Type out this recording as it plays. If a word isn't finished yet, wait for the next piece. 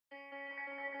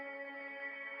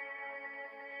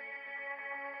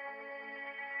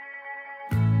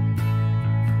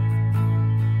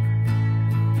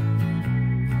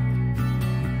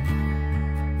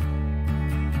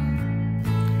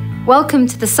Welcome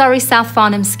to the Surrey South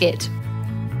Farnham SCITT.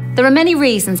 There are many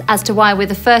reasons as to why we're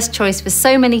the first choice for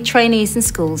so many trainees and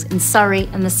schools in Surrey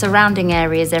and the surrounding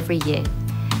areas every year.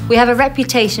 We have a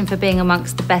reputation for being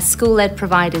amongst the best school-led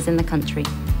providers in the country.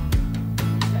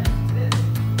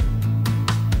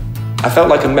 I felt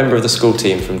like a member of the school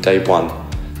team from day one,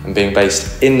 and being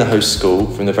based in the host school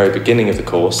from the very beginning of the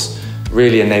course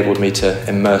really enabled me to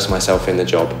immerse myself in the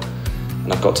job.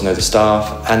 And I've got to know the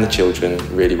staff and the children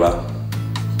really well.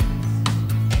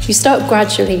 You start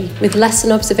gradually with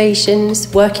lesson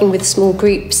observations, working with small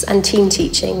groups and team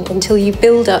teaching until you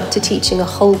build up to teaching a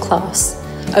whole class.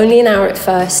 Only an hour at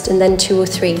first and then 2 or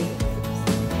 3.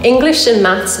 English and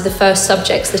maths are the first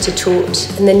subjects that are taught,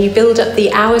 and then you build up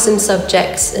the hours and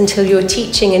subjects until you're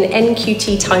teaching an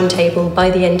NQT timetable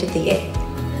by the end of the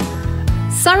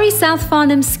year. Surrey South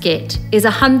Farnham SCITT is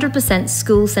a 100%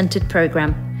 school-centred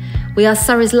programme. We are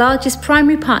Surrey's largest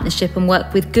primary partnership and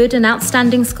work with good and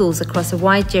outstanding schools across a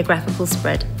wide geographical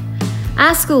spread.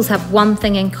 Our schools have one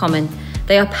thing in common.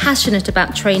 They are passionate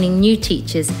about training new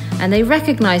teachers, and they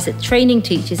recognise that training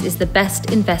teachers is the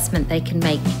best investment they can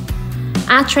make.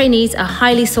 Our trainees are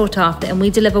highly sought after, and we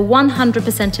deliver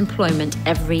 100% employment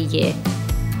every year.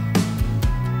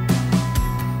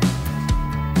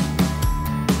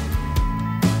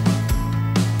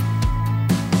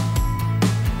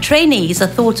 Trainees are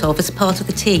thought of as part of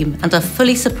the team and are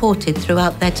fully supported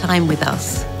throughout their time with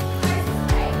us.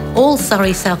 All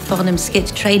Surrey South Farnham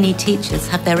SCITT trainee teachers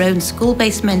have their own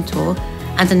school-based mentor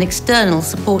and an external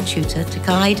support tutor to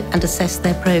guide and assess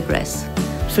their progress.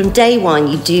 From day one,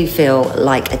 you do feel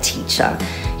like a teacher.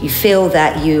 You feel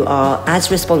that you are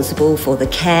as responsible for the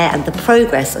care and the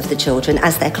progress of the children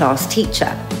as their class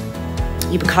teacher.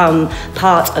 You become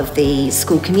part of the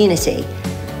school community.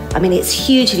 I mean, it's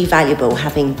hugely valuable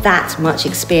having that much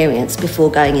experience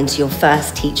before going into your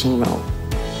first teaching role.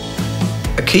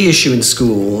 A key issue in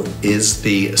school is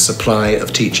the supply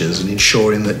of teachers and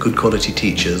ensuring that good quality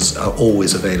teachers are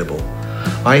always available.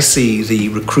 I see the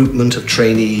recruitment of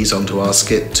trainees onto our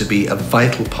SCITT to be a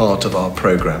vital part of our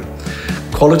programme.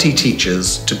 Quality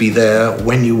teachers to be there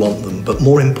when you want them, but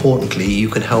more importantly, you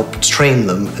can help train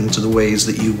them into the ways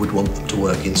that you would want them to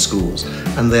work in schools.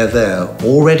 And they're there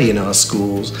already in our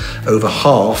schools. Over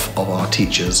half of our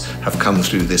teachers have come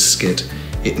through this SCITT.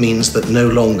 It means that no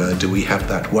longer do we have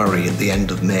that worry at the end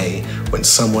of May when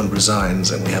someone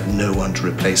resigns and we have no one to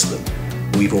replace them.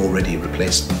 We've already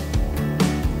replaced them.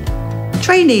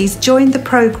 Trainees join the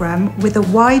programme with a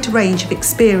wide range of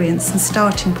experience and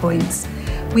starting points.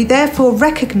 We therefore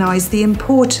recognise the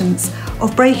importance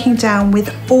of breaking down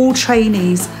with all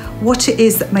trainees what it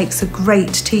is that makes a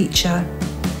great teacher.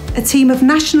 A team of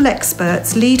national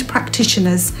experts, lead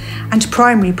practitioners and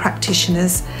primary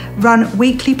practitioners run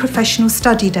weekly professional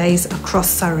study days across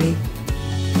Surrey.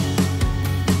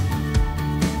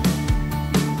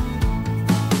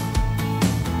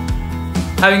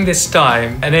 Having this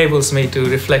time enables me to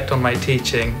reflect on my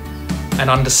teaching and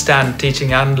understand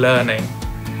teaching and learning.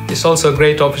 It's also a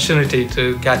great opportunity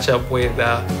to catch up with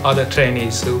other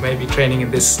trainees who may be training in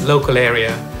this local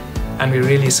area, and we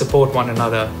really support one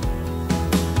another.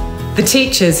 The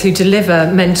teachers who deliver,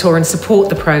 mentor and support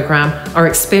the programme are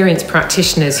experienced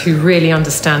practitioners who really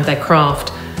understand their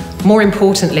craft. More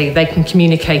importantly, they can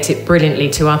communicate it brilliantly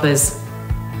to others.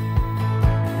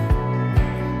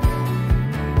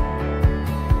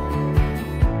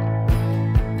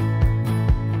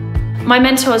 My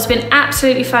mentor has been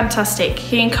absolutely fantastic.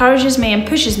 He encourages me and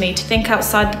pushes me to think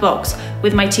outside the box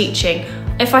with my teaching.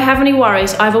 If I have any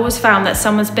worries, I've always found that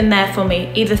someone's been there for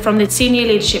me, either from the senior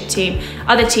leadership team,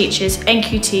 other teachers,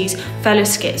 NQTs, fellow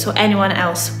SCITTs or anyone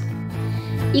else.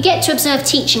 You get to observe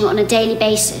teaching on a daily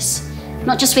basis,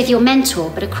 not just with your mentor,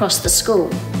 but across the school.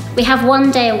 We have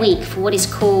 1 day a week for what is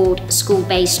called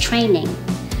school-based training.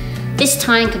 This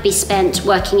time could be spent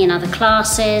working in other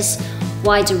classes,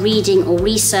 wider reading or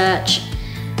research,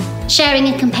 sharing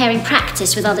and comparing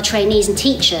practice with other trainees and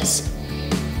teachers.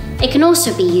 It can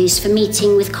also be used for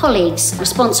meeting with colleagues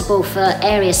responsible for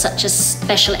areas such as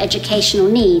special educational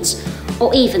needs,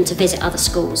 or even to visit other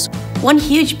schools. One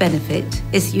huge benefit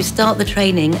is you start the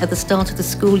training at the start of the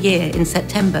school year in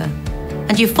September,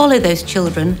 and you follow those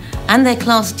children and their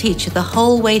class teacher the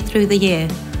whole way through the year,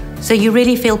 so you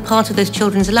really feel part of those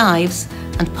children's lives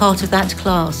and part of that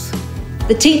class.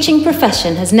 The teaching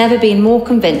profession has never been more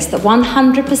convinced that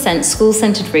 100%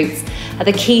 school-centred routes are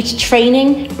the key to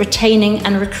training, retaining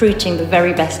and recruiting the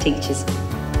very best teachers.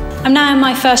 I'm now in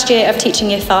my first year of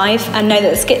teaching Year 5 and know that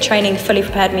the SCITT training fully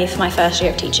prepared me for my first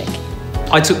year of teaching.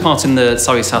 I took part in the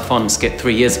Surrey South Farnham SCITT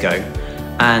 3 years ago,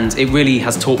 and it really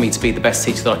has taught me to be the best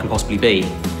teacher that I can possibly be.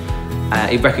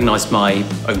 It recognised my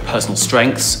own personal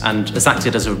strengths and has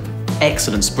acted as an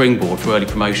excellent springboard for early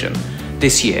promotion.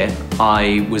 This year,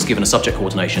 I was given a subject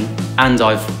coordination, and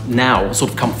I've now sort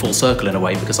of come full circle in a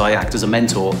way because I act as a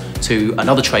mentor to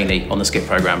another trainee on the SCITT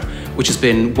programme, which has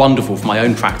been wonderful for my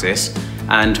own practice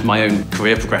and my own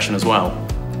career progression as well.